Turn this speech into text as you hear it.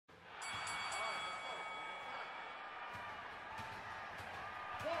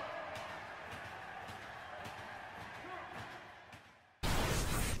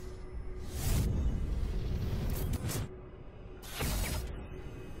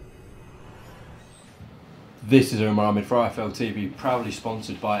This is Umar Ahmed for IFL TV, proudly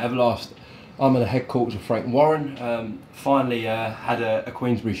sponsored by Everlast. I'm at the headquarters of Frank Warren. Finally had a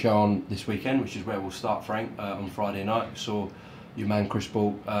Queensbury show on this weekend, which is where we'll start, Frank, on Friday night. We saw your man Chris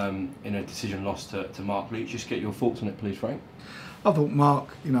Ball in a decision loss to Mark Leach. Just get your thoughts on it, please, Frank. I thought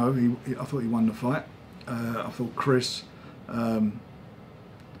Mark, I thought he won the fight. I thought Chris, I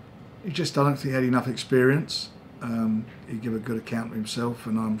don't think he had enough experience. He gave a good account of himself,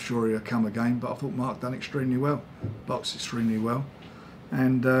 and I'm sure he'll come again. But I thought Mark done extremely well, boxed extremely well,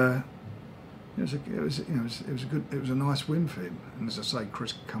 and it was a nice win for him. And as I say,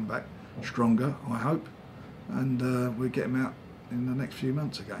 Chris can come back stronger, I hope, and we'll get him out in the next few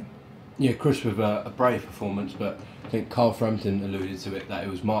months again. Yeah, Chris with a brave performance, but I think Carl Frampton alluded to it, that it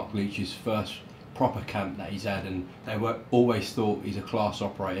was Mark Leach's first proper camp that he's had, and they were always thought he's a class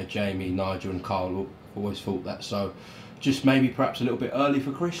operator. Jamie, Nigel and Carl always thought that, so just maybe perhaps a little bit early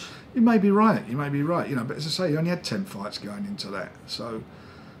for Chris. You may be right, but as I say, he only had 10 fights going into that, so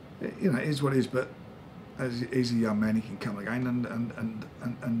it is what it is. But as he's a young man, he can come again,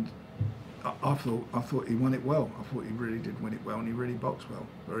 and I thought he won it well. I thought he really did win it well, and he really boxed well,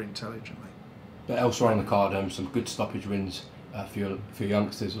 very intelligently. But elsewhere on the card, some good stoppage wins for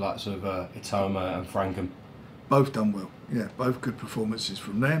youngsters like Itoma and Frankham. Both done well, yeah, both good performances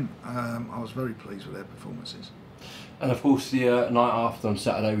from them. I was very pleased with their performances. And of course, the night after on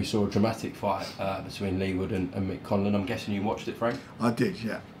Saturday, we saw a dramatic fight between Lee Wood and Wood-Conlan. I'm guessing you watched it, Frank? I did,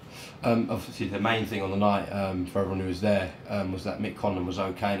 yeah. Obviously, the main thing on the night for everyone who was there was that Wood-Conlan was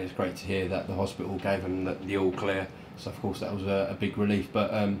okay, and it's great to hear that the hospital gave him the all clear. So, of course, that was a big relief.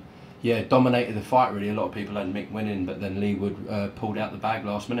 But yeah, dominated the fight really. A lot of people had Mick winning, but then Lee Wood pulled out the bag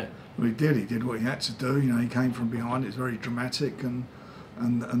last minute. Well, he did. He did what he had to do. He came from behind. It's very dramatic and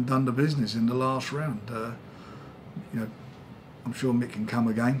done the business in the last round. I'm sure Mick can come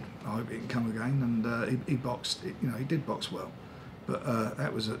again. I hope he can come again. And he boxed. He did box well, but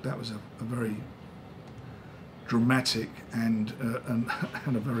that was a very dramatic and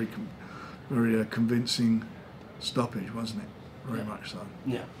a very convincing stoppage, wasn't it? Very much so.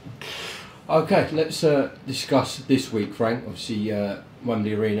 Yeah. Okay, let's discuss this week, Frank. Obviously,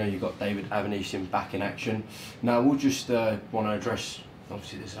 Wembley Arena, you've got David Avanesyan back in action. Now, we'll just want to address,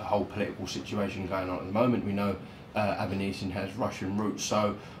 obviously, there's a whole political situation going on at the moment. We know Avanesyan has Russian roots.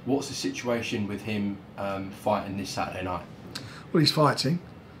 So, what's the situation with him fighting this Saturday night? Well, he's fighting.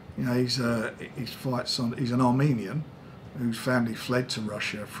 He's an Armenian whose family fled to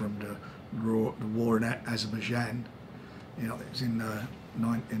Russia from the war in Azerbaijan. It was in the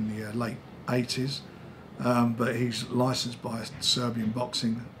late 80s, but he's licensed by a Serbian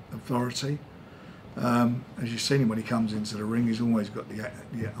boxing authority. As you've seen him when he comes into the ring, he's always got the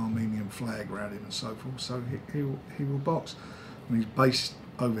Armenian flag around him and so forth, so he will box. And he's based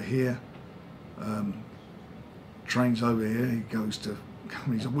over here, trains over here, he goes to,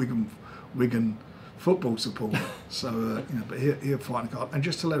 he's a Wigan football supporter, so but he'll fight in the card. And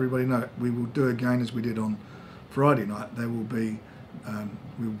just to let everybody know, we will do again as we did on Friday night. There will be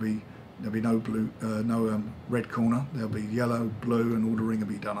there'll be no blue, no red corner. There'll be yellow, blue, and all the ring will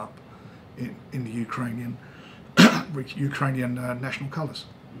be done up in the Ukrainian national colours.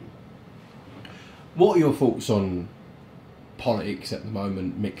 What are your thoughts on politics at the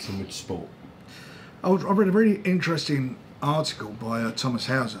moment mixing with sport? I read a very interesting article by Thomas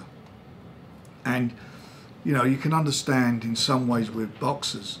Hauser, and you can understand in some ways with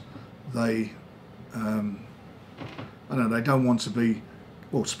boxers, they they don't want to be,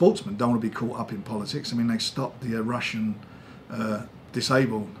 well, sportsmen don't want to be caught up in politics. I mean, they stopped the Russian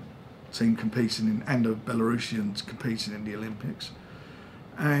disabled team competing in, and the Belarusians competing in the Olympics.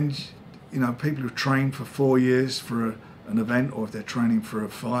 And, people who've trained for 4 years for an event, or if they're training for a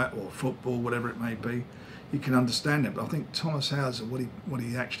fight or football, whatever it may be, you can understand it. But I think Thomas Hauser, what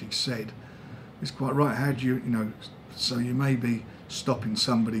he actually said is quite right. How do you, so you may be stopping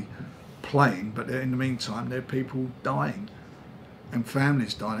somebody playing, but in the meantime there are people dying and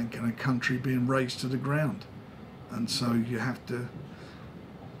families dying and a country being razed to the ground, and so you have to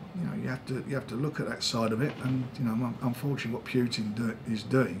look at that side of it. And unfortunately what Putin is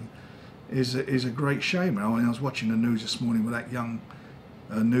doing is a great shame. I was watching the news this morning with that young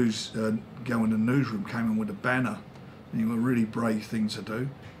news girl in the newsroom came in with a banner, and a really brave thing to do,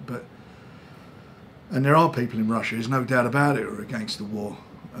 and there are people in Russia, there's no doubt about it, who are against the war.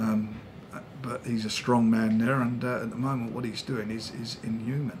 But he's a strong man there, and at the moment what he's doing is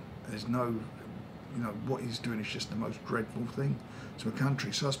inhuman. There's no, what he's doing is just the most dreadful thing to a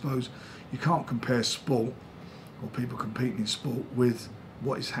country. So I suppose you can't compare sport or people competing in sport with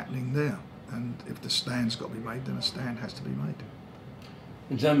what is happening there. And if the stand's got to be made, then a stand has to be made.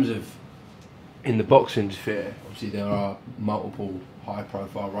 In terms of in the boxing sphere, obviously there are multiple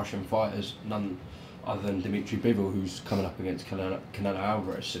high-profile Russian fighters, none other than Dmitry Bivol, who's coming up against Canelo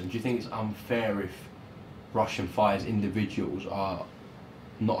Alvarez soon. Do you think it's unfair if Russian fighters, individuals, are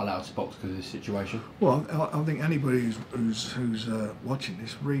not allowed to box because of this situation? Well, I think anybody who's watching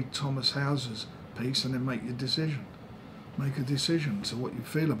this, read Thomas Hauser's piece and then make your decision. Make a decision to what you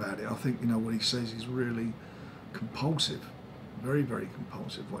feel about it. I think what he says is really compulsive, very, very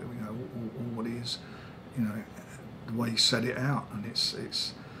compulsive. What what he is, the way he said it out, and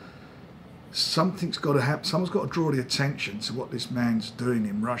it's something's got to happen. Someone's got to draw the attention to what this man's doing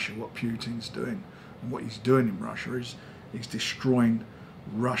in Russia, what Putin's doing, and what he's doing in Russia is he's destroying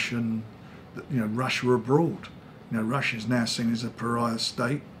Russia abroad. Russia's now seen as a pariah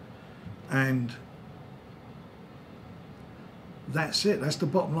state, and that's it. That's the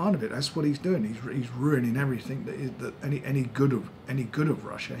bottom line of it. That's what he's doing. He's ruining everything that any good of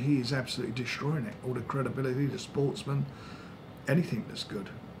Russia. He is absolutely destroying it. All the credibility, the sportsmen, anything that's good.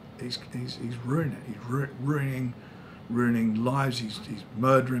 He's ruining it. He's ruining lives. He's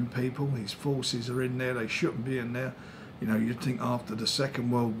murdering people. His forces are in there. They shouldn't be in there. You'd think after the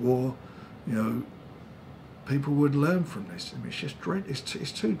Second World War, people would learn from this. I mean, it's just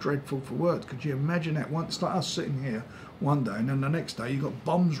it's too dreadful for words. Could you imagine that? It's like us sitting here one day, and then the next day you got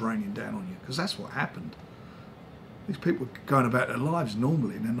bombs raining down on you, because that's what happened. These people were going about their lives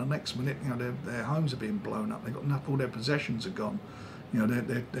normally, and then the next minute, their homes are being blown up. They've got enough. All their possessions are gone.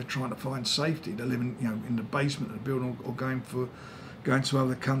 They're trying to find safety. They're living, in the basement of the building, or going to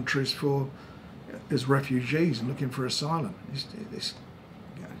other countries as refugees and looking for asylum. This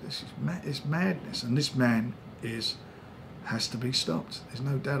is madness, and this man has to be stopped. There's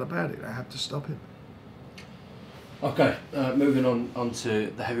no doubt about it. I have to stop him. Okay, moving on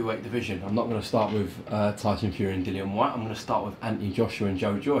to the heavyweight division. I'm not going to start with Tyson Fury and Dillian Whyte. I'm going to start with Anthony Joshua and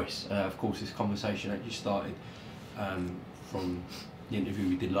Joe Joyce. Of course, this conversation actually started from the interview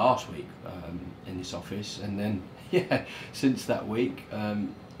we did last week in this office, and then since that week,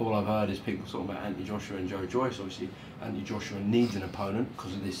 all I've heard is people talking about Anthony Joshua and Joe Joyce. Obviously, Anthony Joshua needs an opponent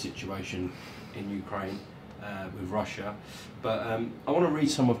because of this situation in Ukraine with Russia. But I want to read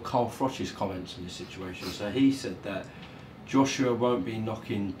some of Carl Froch's comments on this situation. So he said that Joshua won't be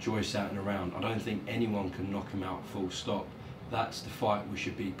knocking Joyce out in a round. I don't think anyone can knock him out full stop. That's the fight we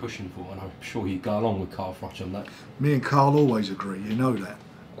should be pushing for, and I'm sure you'd go along with Carl Froch on that. Me and Carl always agree, you know that.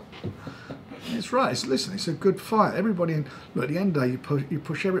 It's right. Listen, it's a good fight. Everybody at the end of the day, you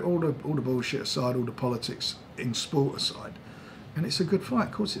push all the bullshit aside, all the politics in sport aside, and it's a good fight.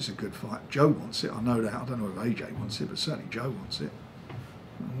 Of course, it's a good fight. Joe wants it. I know that. I don't know if AJ wants it, but certainly Joe wants it.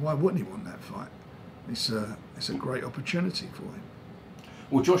 Why wouldn't he want that fight? It's a great opportunity for him.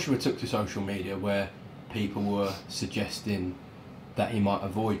 Well, Joshua took to social media where people were suggesting that he might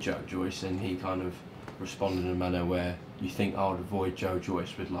avoid Joe Joyce, and he kind of responded in a manner where you think I would avoid Joe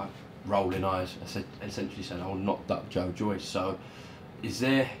Joyce with like rolling eyes, essentially saying I will not duck Joe Joyce. So is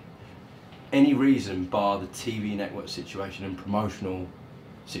there any reason, bar the TV network situation and promotional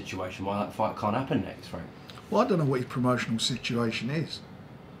situation, why that fight can't happen next, Frank? Well, I don't know what his promotional situation is.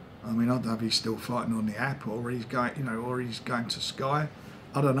 I mean, I don't know if he's still fighting on the app, or he's going, or he's going to Sky.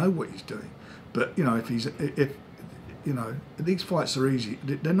 I don't know what he's doing. But if these fights are easy,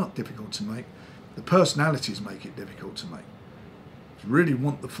 they're not difficult to make. The personalities make it difficult to make. If you really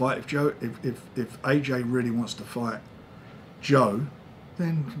want the fight, if AJ really wants to fight Joe,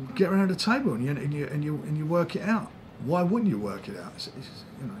 then get around the table and you work it out. Why wouldn't you work it out?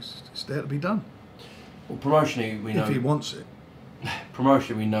 It's there to be done. Well, promotionally, we know if he wants it.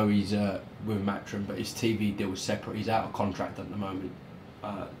 Promotionally, we know he's with Matchroom, but his TV deal is separate. He's out of contract at the moment,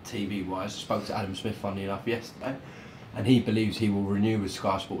 TV-wise. I spoke to Adam Smith, funnily enough, yesterday, and he believes he will renew with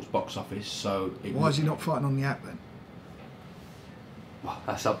Sky Sports box office. So why is he not fighting on the app then? Well,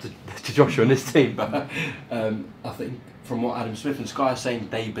 that's up to Joshua and his team, but I think from what Adam Smith and Sky are saying,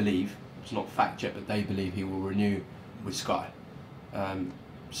 they believe, it's not fact check, but they believe he will renew with Sky.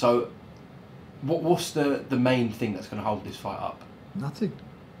 So what's the main thing that's going to hold this fight up? Nothing.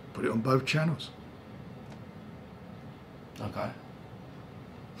 Put it on both channels. Okay.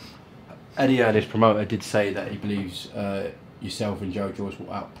 Eddie Earl, his promoter, did say that he believes yourself and Joe Joyce will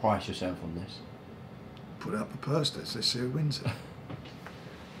outprice yourself on this. Put up the purse, let's see who wins it.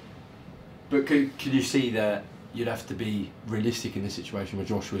 But could you see that you'd have to be realistic in this situation where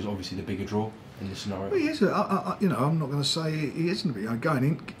Joshua is obviously the bigger draw in this scenario? Well, he is. I'm not going to say he isn't.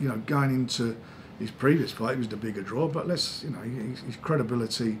 Going into his previous fight, he was the bigger draw. But his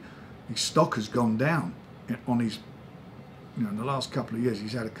credibility, his stock has gone down on his. In the last couple of years,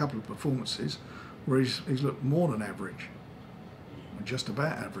 he's had a couple of performances where he's looked more than average, just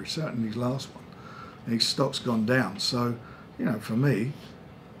about average. Certainly his last one. and his stock's gone down. So, you know, for me,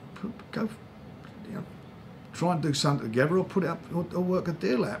 go, you know, try and do something together, or put it up, or work a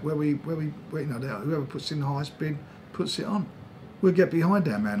deal out where we you know, whoever puts in the highest bid puts it on. We'll get behind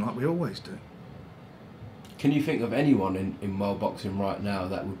our man like we always do. Can you think of anyone in world boxing right now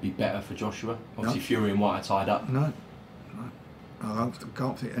that would be better for Joshua? Obviously, No. Fury and White are tied up. No. I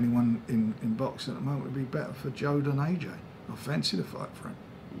can't think anyone in boxing at the moment would be better for Joe than AJ. I fancy the fight for him.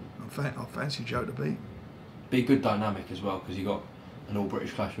 I fancy Joe to beat. Be a good dynamic as well, because you got an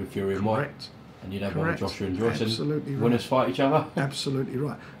all-British clash with Fury and White. Correct. And you'd have one with Joshua and Joyce. Absolutely and right. winners fight each other. Absolutely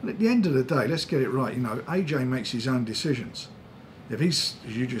right. And at the end of the day, let's get it right. You know, AJ makes his own decisions. If he's,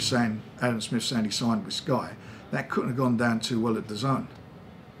 as you just saying, Adam Smith saying he signed with Sky, that couldn't have gone down too well at the zone.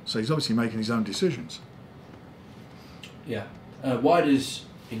 So he's obviously making his own decisions. Yeah. Why does,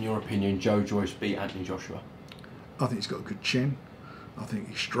 in your opinion, Joe Joyce beat Anthony Joshua? I think he's got a good chin. I think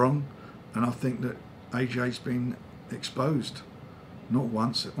he's strong. And I think that AJ's been exposed. Not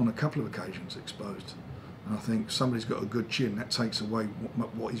once, on a couple of occasions exposed. And I think somebody's got a good chin. That takes away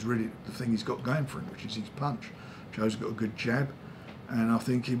what he's really, the thing he's got going for him, which is his punch. Joe's got a good jab. And I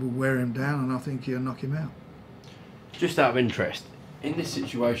think he will wear him down, and I think he'll knock him out. Just out of interest, in this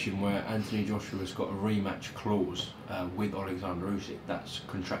situation where Anthony Joshua's got a rematch clause with Alexander Usyk, that's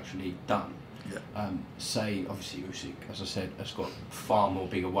contractually done. Yeah. Say, obviously Usyk, as I said, has got far more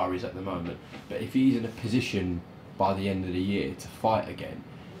bigger worries at the moment. But if he's in a position by the end of the year to fight again,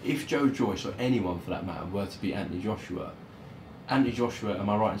 if Joe Joyce, or anyone for that matter, were to beat Anthony Joshua, am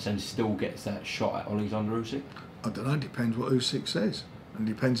I right in saying, still gets that shot at Alexander Usyk? I don't know, it depends what Usyk says. And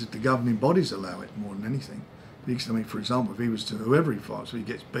it depends if the governing bodies allow it more than anything. Because, I mean, for example, if he was to, whoever he fights, if he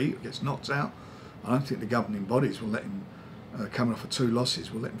gets beat or gets knocked out, I don't think the governing bodies will let him, coming off of 2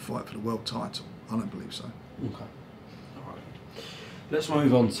 losses, will let him fight for the world title. I don't believe so. Okay. All right. Let's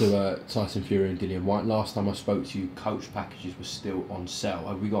move on to Tyson Fury and Dillian Whyte. Last time I spoke to you, coach packages were still on sale.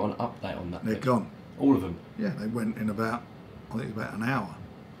 Have we got an update on that? They're gone. All of them? Yeah, they went in about, I think about an hour.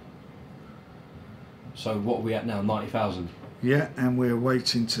 So what are we at now, 90,000? Yeah, and we're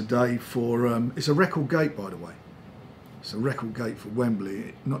waiting today for, it's a record gate, by the way. It's a record gate for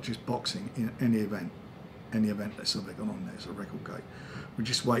Wembley, not just boxing, in any event. Any event that's ever gone on there, it's a record gate. We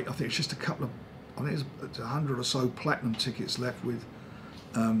just wait, I think it's just a couple of, I think it's 100 or so platinum tickets left with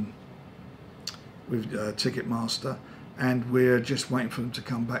Ticketmaster, and we're just waiting for them to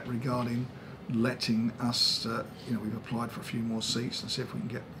come back regarding letting us, you know, we've applied for a few more seats and see if we can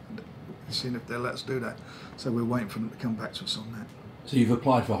get, seeing if they'll let us do that. So we're waiting for them to come back to us on that. So you've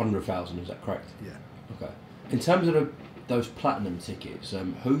applied for 100,000, is that correct? Yeah. Okay. In terms of those platinum tickets,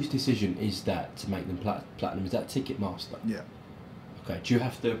 whose decision is that to make them platinum? Is that Ticketmaster? Yeah. Okay. Do you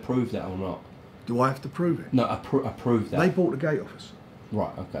have to approve that or not? Do I have to prove it? No, approve that. They bought the gate off us.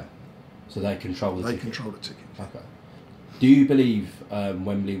 Right. Okay. So they control the ticket. They control the ticket. Okay. Do you believe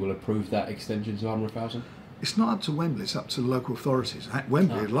Wembley will approve that extension to 100,000? It's not up to Wembley, it's up to the local authorities.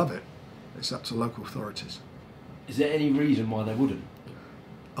 Wembley would love it. It's up to local authorities. Is there any reason why they wouldn't?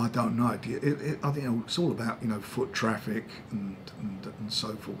 I don't know. I think it's all about, you know, foot traffic and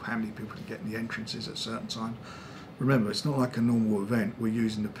so forth. How many people can get in the entrances at certain times. Remember, it's not like a normal event. We're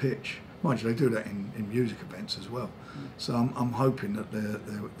using the pitch. Mind you, they do that in music events as well. So I'm hoping that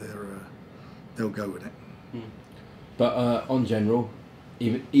they'll go with it. But on general,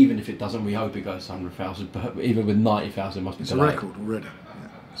 even if it doesn't, we hope it goes to 100,000. But even with 90,000, must be it's a record already. Yeah,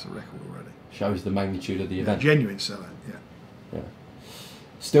 it's a record already. Shows the magnitude of the event. Genuine sellout. Yeah.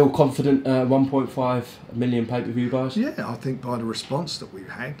 Still confident 1.5 million pay-per-view buys? Yeah, I think by the response that we've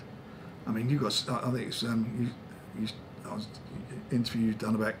had. I mean, you got. I think it's interview you've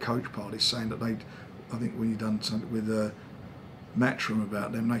done about coach parties saying that I think when you've done something with Matchroom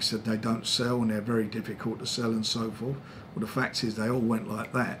about them, they said they don't sell and they're very difficult to sell and so forth. Well, the fact is they all went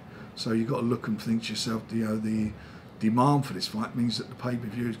like that. So you've got to look and think to yourself, you know, the demand for this fight means that the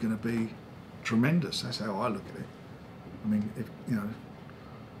pay-per-view is going to be tremendous. That's how I look at it. I mean, if you know,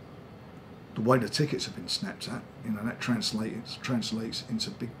 the way the tickets have been snapped at, you know, that translates into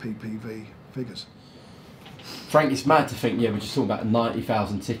big PPV figures. Frank, it's mad to think, we're just talking about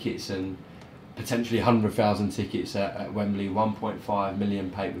 90,000 tickets and potentially 100,000 tickets at Wembley, 1.5 million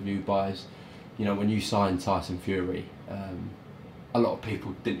pay-per-view buys. You know, when you signed Tyson Fury, a lot of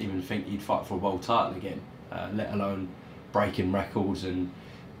people didn't even think he'd fight for a world title again, let alone breaking records and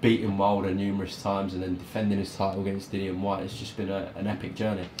beating Wilder numerous times and then defending his title against Dillian Whyte. It's just been an epic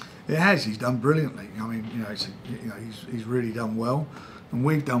journey. It has. He's done brilliantly. I mean, you know, he's really done well, and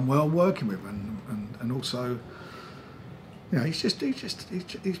we've done well working with him, and also, you know, he's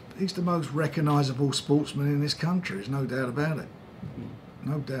the most recognisable sportsman in this country. There's no doubt about it.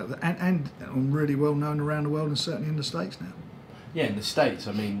 no doubt. And really well known around the world and certainly in the States now. Yeah, in the States,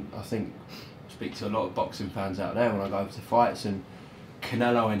 I mean, I think I speak to a lot of boxing fans out there when I go over to fights, and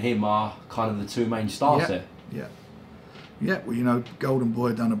Canelo and him are kind of the two main stars there. Yeah. Yeah, well, you know, Golden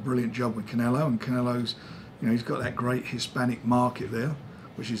Boy done a brilliant job with Canelo, and Canelo's, you know, he's got that great Hispanic market there,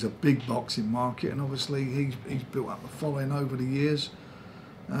 which is a big boxing market, and obviously he's built up a following over the years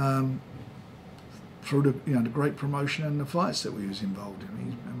through the, you know, the great promotion and the fights that we was involved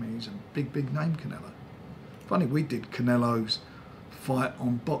in. He's a big name, Canelo. Funny, we did Canelo's fight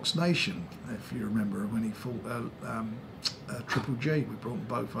on BoxNation, if you remember, when he fought Triple G. We brought them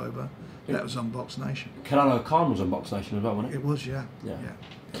both over. That was on BoxNation. Canelo Khan was on BoxNation as well, wasn't it? It was, yeah.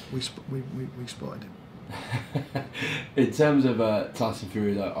 We spotted him. In terms of Tyson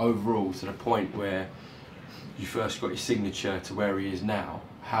Fury, though, overall, to the point where you first got your signature to where he is now,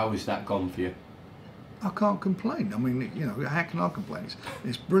 how has that gone for you? I can't complain. I mean, you know, how can I complain?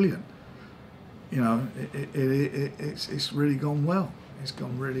 It's brilliant. You know, it's really gone well. It's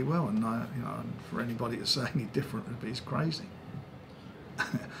gone really well, and you know, and for anybody to say any different would be crazy.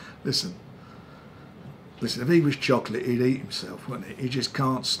 Listen. If he was chocolate, he'd eat himself, wouldn't he? He just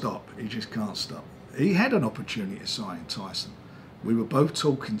can't stop. He just can't stop. He had an opportunity to sign Tyson. We were both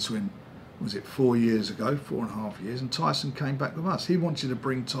talking to him, was it 4 years ago, 4.5 years, and Tyson came back with us. He wanted to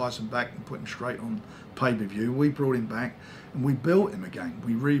bring Tyson back and put him straight on pay-per-view. We brought him back and we built him again.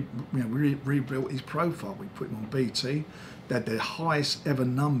 We rebuilt his profile. We put him on BT. They had their highest ever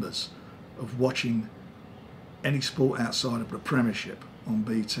numbers of watching any sport outside of the Premiership on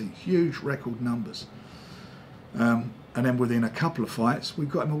BT. Huge record numbers. And then within a couple of fights, we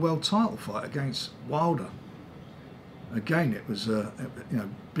got him a world title fight against Wilder. Again, it was you know,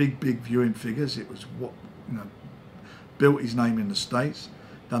 big viewing figures. It was what, you know, built his name in the States.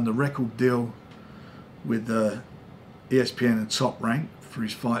 Done the record deal with ESPN and Top Rank for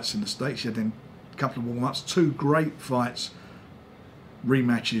his fights in the States. He had then a couple of warm-ups, 2 great fights,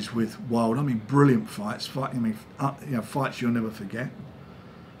 rematches with Wilder. I mean, brilliant fights. You know, fights you'll never forget.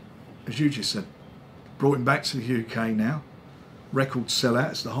 As you just said, brought him back to the UK now. Record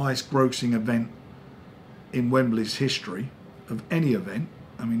sellout. It's the highest grossing event in Wembley's history of any event.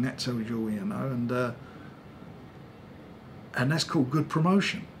 I mean, that tells you all you know. And that's called good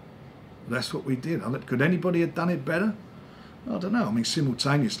promotion. That's what we did. Could anybody have done it better? I don't know. I mean,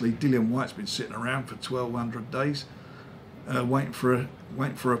 simultaneously, Dillian White's been sitting around for 1,200 days, waiting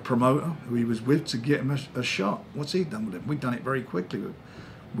for a promoter who he was with to get him a shot. What's he done with him? We've done it very quickly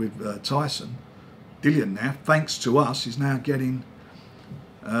with Tyson. Dillian now, thanks to us, is now getting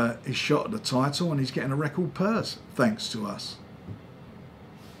his shot at the title, and he's getting a record purse thanks to us.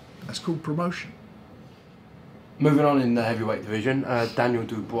 That's called promotion. Moving on in the heavyweight division, Daniel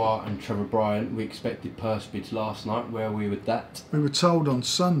Dubois and Trevor Bryan, we expected purse bids last night. Where are we with that? We were told on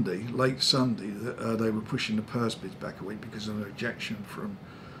Sunday, late Sunday, that they were pushing the purse bids back a week because of an objection from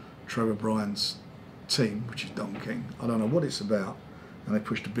Trevor Bryan's team, which is Don King. I don't know what it's about, and they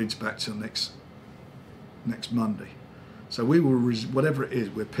pushed the bids back till next Monday. So we will, whatever it is,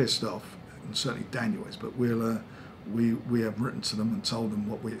 we're pissed off, and certainly Daniel is, but we have written to them and told them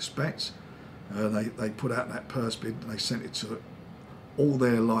what we expect. They put out that purse bid, and they sent it to all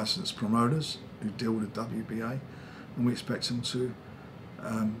their licensed promoters who deal with the WBA, and we expect them to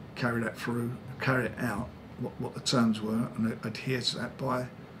carry it out, what the terms were, and adhere to that by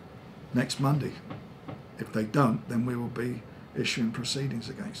next Monday. If they don't, then we will be issuing proceedings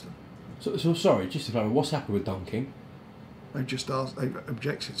against them. So sorry, just to clarify, what's happened with Don King? They've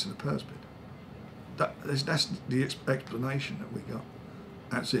objected to the purse bid. That's the explanation that we got.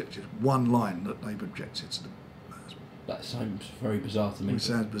 That's it, just one line that they've objected to the purse bid. That sounds very bizarre to me. It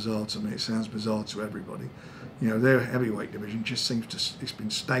sounds bizarre to me, it sounds bizarre to everybody. You know, their heavyweight division just seems to, it's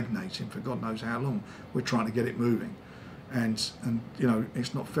been stagnating for God knows how long. We're trying to get it moving. And you know,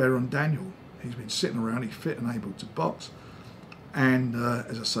 it's not fair on Daniel. He's been sitting around, he's fit and able to box. And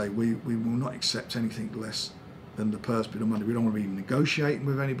as I say, we will not accept anything less than the purse bid on Monday. We don't want to be negotiating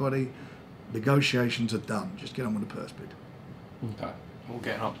with anybody. Negotiations are done. Just get on with the purse bid. Okay. We'll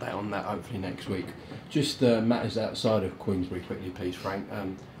get an update on that hopefully next week. Just matters outside of Queensbury quickly, please, Frank.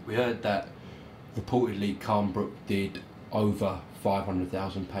 We heard that reportedly Calmbrook did over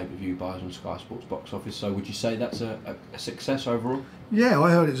 500,000 pay-per-view buys on Sky Sports box office. So would you say that's a success overall? Yeah,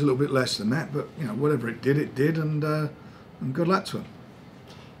 I heard it was a little bit less than that, but you know, whatever it did, and good luck to him.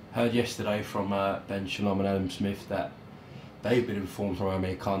 Heard yesterday from Ben Shalom and Adam Smith that they've been informed from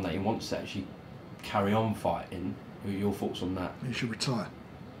Amir Khan that he wants to actually carry on fighting. What are your thoughts on that? He should retire.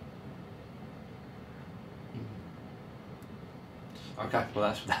 Okay,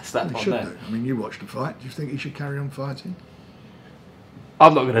 well that's that He on should there. do. I mean, you watched the fight. Do you think he should carry on fighting?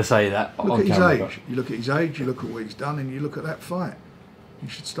 I'm not going to say that. Look at his age. You look at his age, you look at what he's done, and you look at that fight. He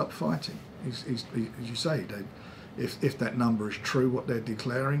should stop fighting. He, as you say, if that number is true, what they're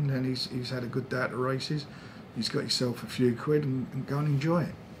declaring, then he's had a good day at the races. He's got himself a few quid and go and enjoy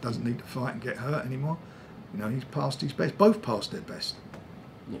it. Doesn't need to fight and get hurt anymore. You know, he's past his best. Both passed their best.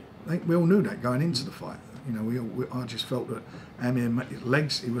 Yeah. I think we all knew that going into the fight. You know, I just felt that Amir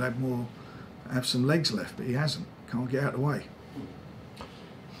legs, he would have some legs left, but he hasn't. Can't get out of the way.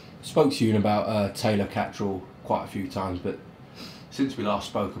 Spoke to you about Taylor Catterall quite a few times, but since we last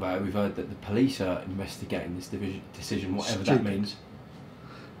spoke about it, we've heard that the police are investigating this decision, whatever that means.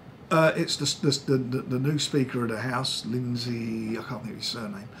 It's the new Speaker of the House, Lindsay, I can't think of his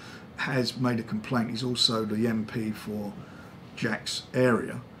surname, has made a complaint. He's also the MP for Jack's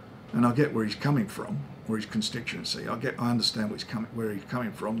area, and I get where he's coming from, or his constituency. I understand where he's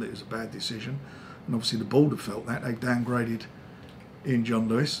coming from. That it was a bad decision, and obviously the board have felt that they've downgraded Ian John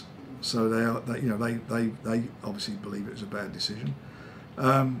Lewis, so they obviously believe it was a bad decision.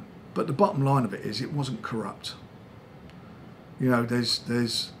 But the bottom line of it is, it wasn't corrupt. You know,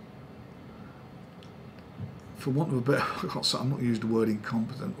 there's for want of a better, I'm not going to use the word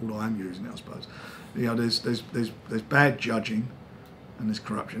incompetent, although I am using it, I suppose. You know, there's bad judging and there's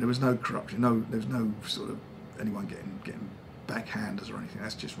corruption. There was no corruption. There's no sort of anyone getting backhanders or anything.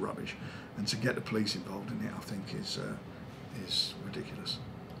 That's just rubbish. And to get the police involved in it, I think is ridiculous.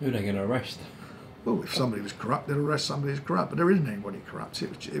 Who are they going to arrest? Well, if somebody was corrupt, they'd arrest somebody who's corrupt. But there isn't anybody corrupt. It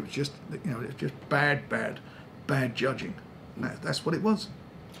was just, you know, it's just bad judging. That's what it was.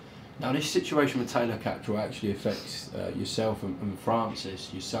 Now, this situation with Taylor Catterall actually affects yourself and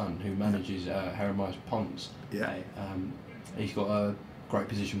Francis, your son, who manages Hermitage Ponds. Yeah. He's got a great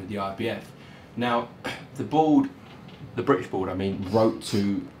position with the IBF. Now, the board, the British board, I mean, wrote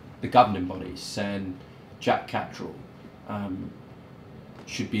to the governing bodies saying Jack Catterall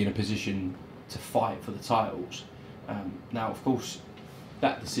should be in a position to fight for the titles. Now, of course,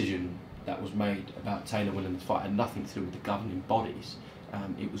 that decision that was made about Taylor willing to fight had nothing to do with the governing bodies.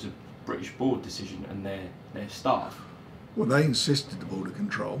 It was a British board decision and their staff. Well, they insisted, the Board of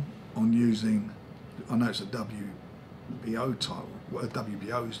Control, on using, I know it's a WBO title, a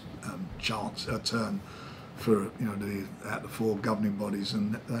WBO's term for, you know, out the four governing bodies,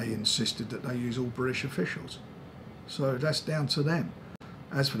 and they insisted that they use all British officials. So that's down to them.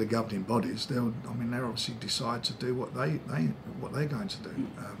 As for the governing bodies, they'll obviously decide to do what they're going to do.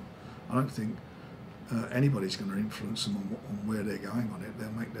 I don't think anybody's going to influence them on where they're going on it.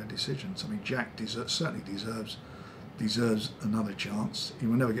 They'll make their decisions. I mean, Jack certainly deserves another chance. He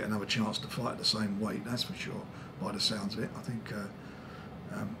will never get another chance to fight at the same weight, that's for sure, by the sounds of it. I think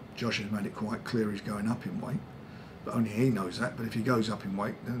Josh has made it quite clear he's going up in weight, but only he knows that. But if he goes up in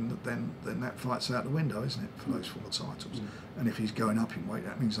weight, then that fight's out the window, isn't it, for those four titles? And if he's going up in weight,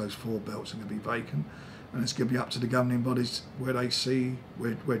 that means those four belts are going to be vacant, and it's going to be up to the governing bodies where they see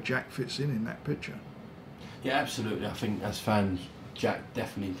where Jack fits in that picture. Yeah, absolutely. I think as fans, Jack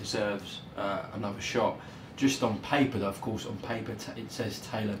definitely deserves another shot. Just on paper, though, of course, on paper it says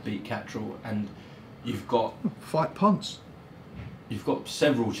Taylor beat Catterall, and you've got fight Ponce. You've got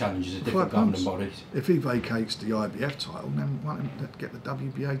several challenges at different governing bodies. If he vacates the IBF title, then why don't get the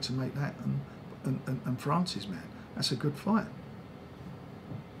WBA to make that and Francis, man. That's a good fight.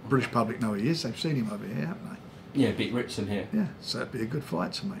 British public know he is. They've seen him over here, haven't they? Yeah, beat Ritson here. Yeah, so that'd be a good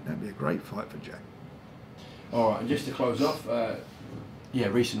fight to make. That'd be a great fight for Jack. All right, and just to close off,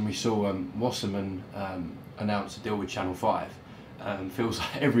 recently we saw Wasserman announce a deal with Channel 5. Feels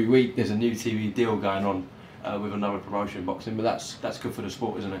like every week there's a new TV deal going on with another promotion in boxing, but that's good for the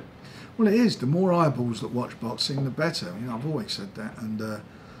sport, isn't it? Well, it is. The more eyeballs that watch boxing, the better. You know, I've always said that, and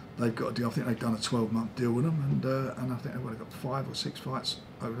they've got a deal. I think they've done a 12-month deal with them, and I think they've got 5 or 6 fights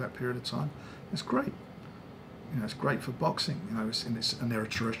over that period of time. It's great. You know, it's great for boxing. You know, and they're a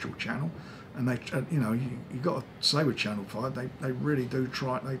terrestrial channel. And they, you know, you got to say with Channel 5, they really do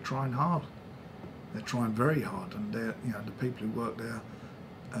try. They're trying hard. They're trying very hard, and they're, you know, the people who work there,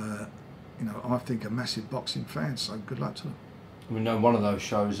 you know, I think are massive boxing fans. So good luck to them. We know one of those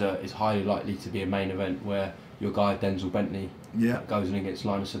shows is highly likely to be a main event where your guy Denzel Bentley goes in against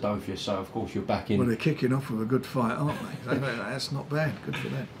Linus Adolphus. So of course you're back in. Well, they're kicking off with a good fight, aren't they? That's not bad. Good for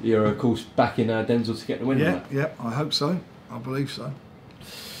them. You're of course back in Denzel to get the win. Yeah, I hope so. I believe so.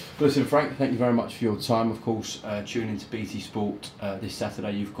 Listen, Frank, thank you very much for your time. Of course, tune into BT Sport this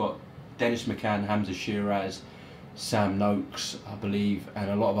Saturday. You've got Dennis McCann, Hamza Shiraz, Sam Noakes, I believe,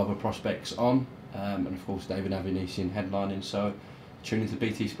 and a lot of other prospects on. And of course, David Avanesian headlining. So tune into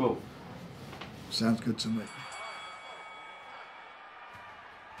BT Sport. Sounds good to me.